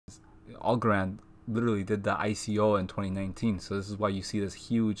Algorand literally did the ICO in 2019. So this is why you see this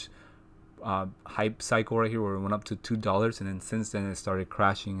huge hype cycle right here where it went up to $2, and then since then it started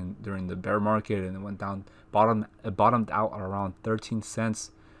crashing during the bear market, and it went down, it bottomed out at around 13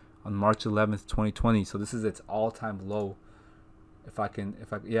 cents on March 11th 2020. So this is its all-time low.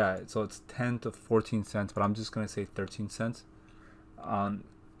 So it's 10 to 14 cents, but I'm just gonna say 13 cents.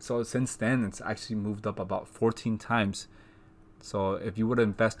 So since then it's actually moved up about 14 times. So if you would have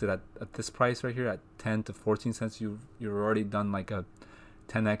invested at this price right here at 10 to 14 cents, you're already done like a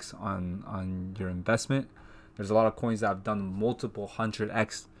 10x on your investment. There's a lot of coins that have done multiple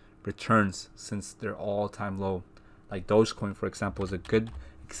 100x returns since their all-time low. Like Dogecoin, for example, is a good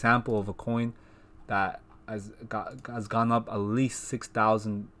example of a coin that has gone up at least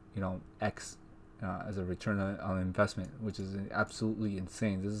 6,000 x as a return on investment, which is absolutely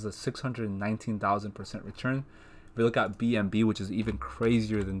insane. This is a 619,000% return. If we look at BNB, which is even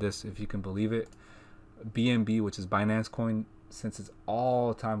crazier than this, if you can believe it, BNB, which is Binance coin, since its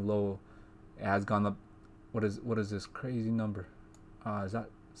all-time low, it has gone up. What is this crazy number? Is that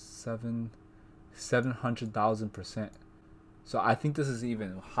 700,000%? So I think this is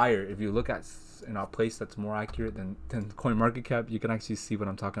even higher. If you look at in a place that's more accurate than CoinMarketCap, you can actually see what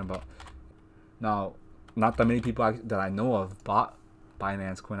I'm talking about. Now, not that many people that I know of bought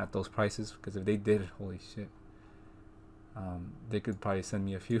Binance coin at those prices, because if they did, holy shit, they could probably send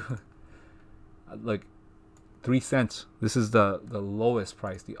me a few. Like 3 cents. This is the lowest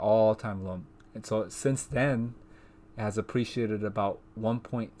price, the all-time low. And so since then, it has appreciated about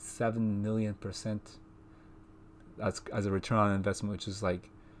 1.7 million% as a return on investment, which is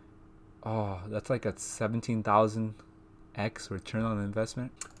like, that's like a 17,000x return on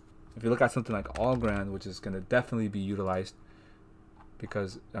investment. If you look at something like Algorand, which is going to definitely be utilized,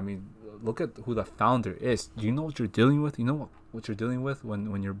 because I mean, look at who the founder is. Do you know what you're dealing with? You know what you're dealing with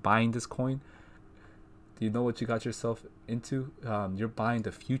when you're buying this coin? Do you know what you got yourself into? You're buying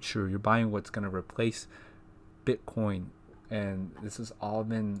the future. You're buying what's going to replace Bitcoin, and this has all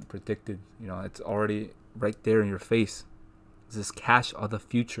been predicted. It's already right there in your face. This is cash of the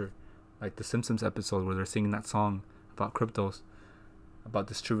future, like the Simpsons episode where they're singing that song about cryptos, about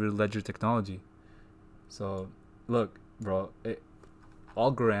distributed ledger technology. So look, bro,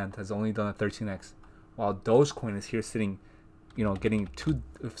 Algorand has only done a 13x, while Dogecoin is here sitting, getting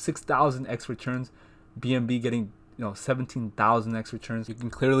 6,000x returns. BNB getting 17,000x returns. You can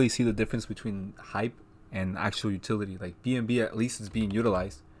clearly see the difference between hype and actual utility. Like BNB at least is being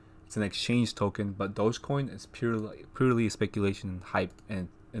utilized. It's an exchange token, but Dogecoin is purely speculation and hype, and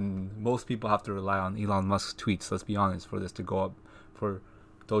most people have to rely on Elon Musk's tweets, let's be honest, for this to go up, for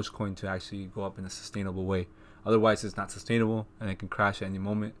Dogecoin to actually go up in a sustainable way. Otherwise it's not sustainable, and it can crash at any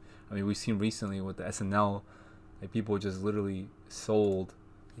moment. I mean, we've seen recently with the SNL, like people just literally sold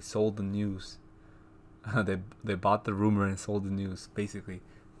the news. They bought the rumor and sold the news. Basically,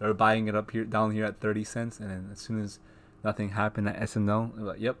 they were buying it down here at 30 cents, and then as soon as nothing happened at SNL, they're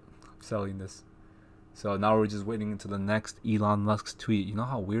like, "Yep, I'm selling this." So now we're just waiting until the next Elon Musk's tweet. You know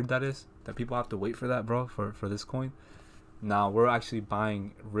how weird that is? That people have to wait for that, bro, for this coin. Now we're actually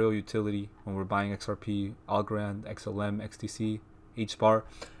buying real utility when we're buying XRP, Algorand, XLM, XTC, HBAR.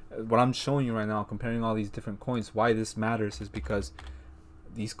 What I'm showing you right now, comparing all these different coins, why this matters is because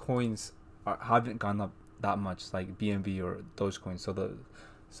these coins haven't gone up that much, like BNB or Dogecoin. So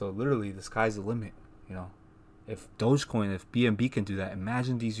literally the sky's the limit. If Dogecoin, if BNB can do that,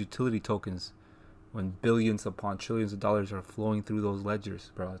 imagine these utility tokens when billions upon trillions of dollars are flowing through those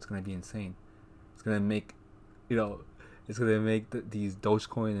ledgers, bro. It's gonna be insane. It's gonna make these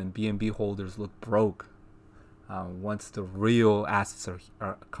Dogecoin and BNB holders look broke once the real assets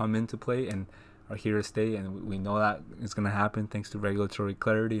are come into play and are here to stay. And we know that it's gonna happen thanks to regulatory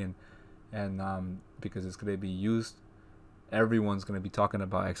clarity and because it's going to be used. Everyone's going to be talking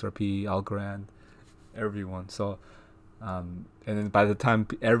about XRP, Algorand, everyone. So and then by the time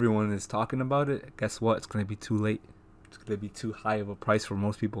everyone is talking about it, guess what? It's going to be too late. It's going to be too high of a price for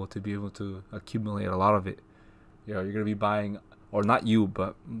most people to be able to accumulate a lot of it. You're going to be buying, or not you,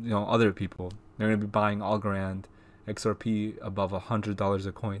 but other people, they're going to be buying Algorand, XRP above $100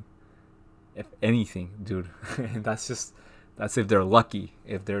 a coin, if anything, dude. And that's if they're lucky.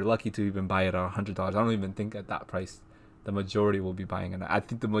 If they're lucky to even buy it at $100, I don't even think at that price the majority will be buying it. I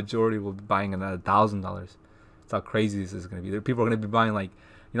think the majority will be buying it at $1,000. That's how crazy this is going to be. People are going to be buying, like,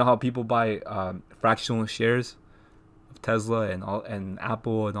 how people buy fractional shares of Tesla and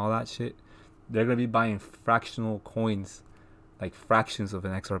Apple and all that shit. They're going to be buying fractional coins, like fractions of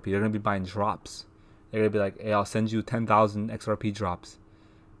an XRP. They're going to be buying drops. They're going to be like, hey, I'll send you 10,000 XRP drops.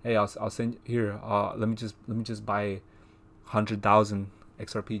 Hey, I'll send here. Let me just buy 100,000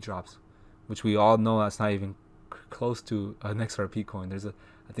 XRP drops, which we all know that's not even close to an XRP coin.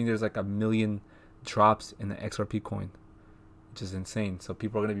 I think there's like 1 million drops in the XRP coin, which is insane. So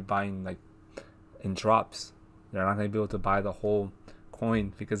people are gonna be buying like in drops. They're not gonna be able to buy the whole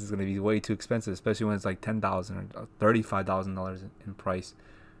coin because it's gonna be way too expensive, especially when it's like $10,000 or $35,000 in price.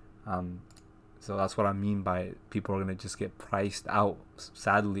 So that's what I mean by people are gonna just get priced out,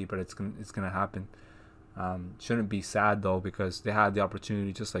 sadly, but it's gonna happen. Shouldn't be sad though, because they had the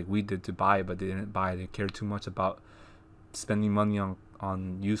opportunity just like we did to buy, but they didn't buy. They cared too much about spending money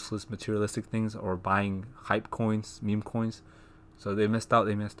on useless materialistic things or buying hype coins, meme coins. So they missed out.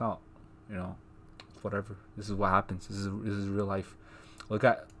 You know, whatever. This is what happens. This is real life. Look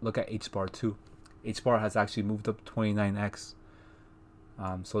at H bar too. H bar has actually moved up 29x.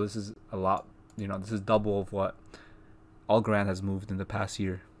 So this is a lot. You know, this is double of what Algorand has moved in the past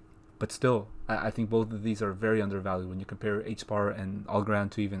year. But still, I think both of these are very undervalued when you compare H bar and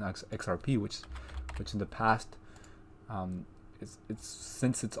Algorand to even XRP, which in the past, it's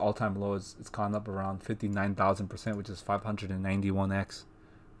since its all-time low, it's gone up around 59,000%, which is 591x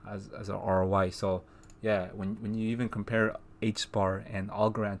as an ROI. So yeah, when you even compare H bar and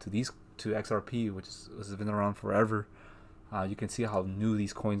Algorand to XRP, which has been around forever, you can see how new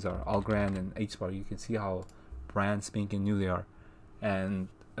these coins are. Algorand and H bar, you can see how brand spanking new they are, and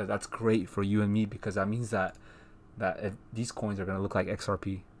that's great for you and me, because that means that if these coins are going to look like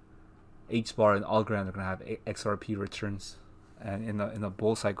XRP, H bar and Algorand are going to have XRP returns, and in a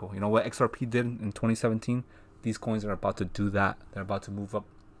bull cycle. You know what XRP did in 2017? These coins are about to do that. They're about to move up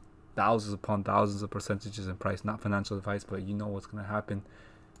thousands upon thousands of percentages in price. Not financial advice, but you know what's going to happen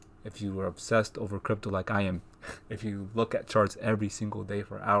if you were obsessed over crypto like I am. If you look at charts every single day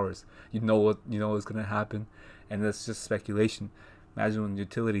for hours, you know what's going to happen, and that's just speculation. Imagine when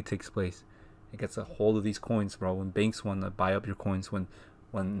utility takes place, it gets a hold of these coins, bro. When banks want to buy up your coins, when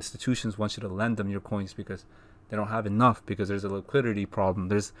institutions want you to lend them your coins because they don't have enough, because there's a liquidity problem.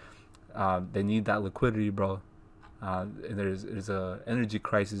 They need that liquidity, bro. And there's a energy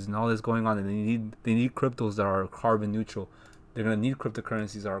crisis and all this going on, and they need cryptos that are carbon neutral. They're gonna need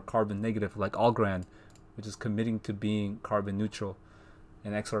cryptocurrencies that are carbon negative, like Algorand, which is committing to being carbon neutral,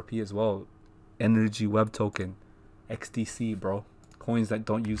 and XRP as well, energy web token, XDC, bro. Coins that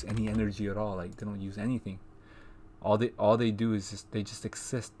don't use any energy at all, like they don't use anything. All they do is they just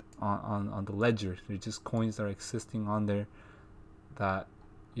exist on the ledger. They're just coins that are existing on there that,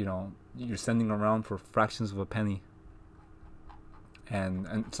 you know, you're sending around for fractions of a penny. And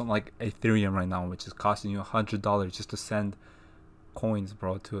something like Ethereum right now, which is costing you $100 just to send coins,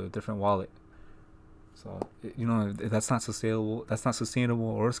 bro, to a different wallet. So you know, that's not sustainable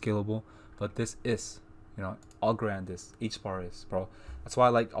or scalable. But this is, you know, Algorand is, H bar is, bro. That's why I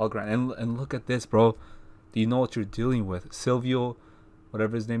like Algorand. And look at this, bro. Do you know what you're dealing with? Silvio,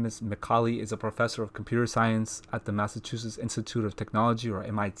 whatever his name is, Macaulay, is a professor of computer science at the Massachusetts Institute of Technology, or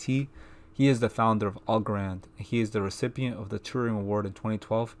MIT. He is the founder of Algorand, and he is the recipient of the Turing Award in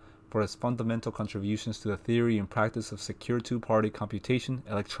 2012 for his fundamental contributions to the theory and practice of secure two-party computation,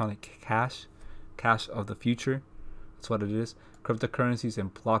 electronic cash of the future. That's what it is. Cryptocurrencies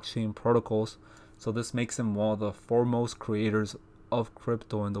and blockchain protocols. So this makes him one of the foremost creators of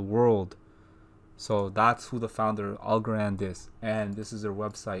crypto in the world. So that's who the founder of Algorand is, and this is their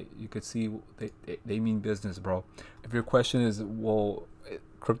website. You could see they mean business, bro. If your question is, well,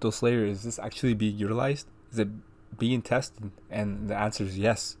 Crypto Slayer, is this actually being utilized? Is it being tested? And the answer is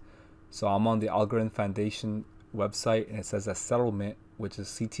yes. So I'm on the Algorand Foundation website, and it says that Settlement, which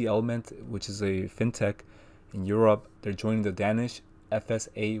is CT Element, which is a fintech in Europe, they're joining the Danish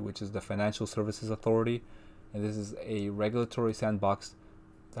FSA, which is the Financial Services Authority, and this is a regulatory sandbox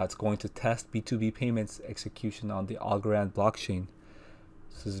that's going to test B2B payments execution on the Algorand blockchain.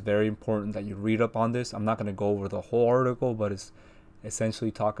 This is very important that you read up on this. I'm not going to go over the whole article, but it's essentially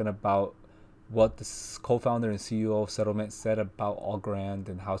talking about what the co-founder and CEO of Settlement said about Algorand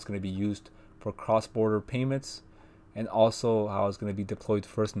and how it's going to be used for cross-border payments, and also how it's going to be deployed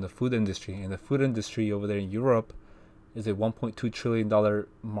first in the food industry. And the food industry over there in Europe is a $1.2 trillion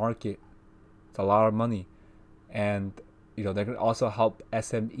market. It's a lot of money. And you know, they're going to also help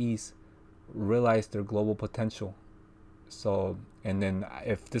SMEs realize their global potential. So, and then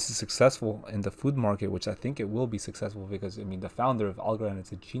if this is successful in the food market, which I think it will be successful, because I mean, the founder of Algorand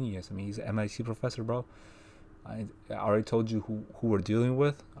is a genius. I mean, he's an MIT professor, bro. I already told you who we're dealing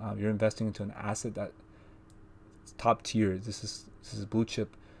with. You're investing into an asset that is top tier. This is blue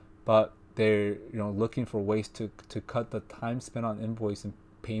chip, but they're, you know, looking for ways to cut the time spent on invoice and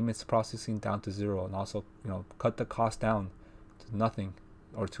payments processing down to zero, and also, you know, cut the cost down to nothing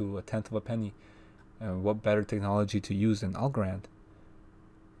or to a tenth of a penny. And what better technology to use than Algorand?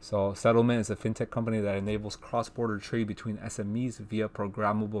 So Settlement is a fintech company that enables cross-border trade between SMEs via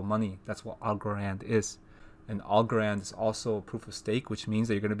programmable money. That's what Algorand is. And Algorand is also proof of stake, which means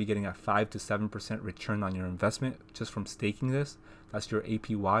that you're going to be getting a 5 to 7% return on your investment just from staking this. That's your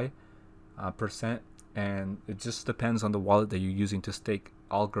APY percent. And it just depends on the wallet that you're using to stake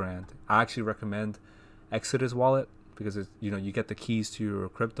Algorand. I actually recommend Exodus wallet because it's, you get the keys to your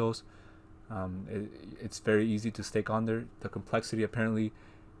cryptos. It's very easy to stake on there. The complexity apparently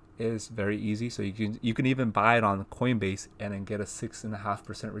is very easy, so you can even buy it on Coinbase and then get a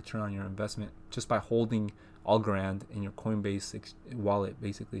 6.5% return on your investment just by holding Algorand in your Coinbase wallet.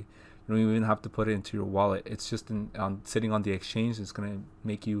 Basically, you don't even have to put it into your wallet. It's just sitting on the exchange. It's gonna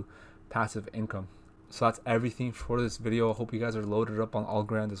make you passive income. So that's everything for this video. I hope you guys are loaded up on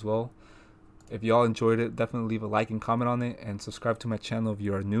Algorand as well. If y'all enjoyed it, definitely leave a like and comment on it, and subscribe to my channel if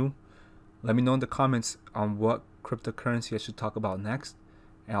you are new. Let me know in the comments on what cryptocurrency I should talk about next,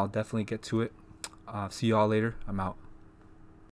 and I'll definitely get to it. See y'all later. I'm out.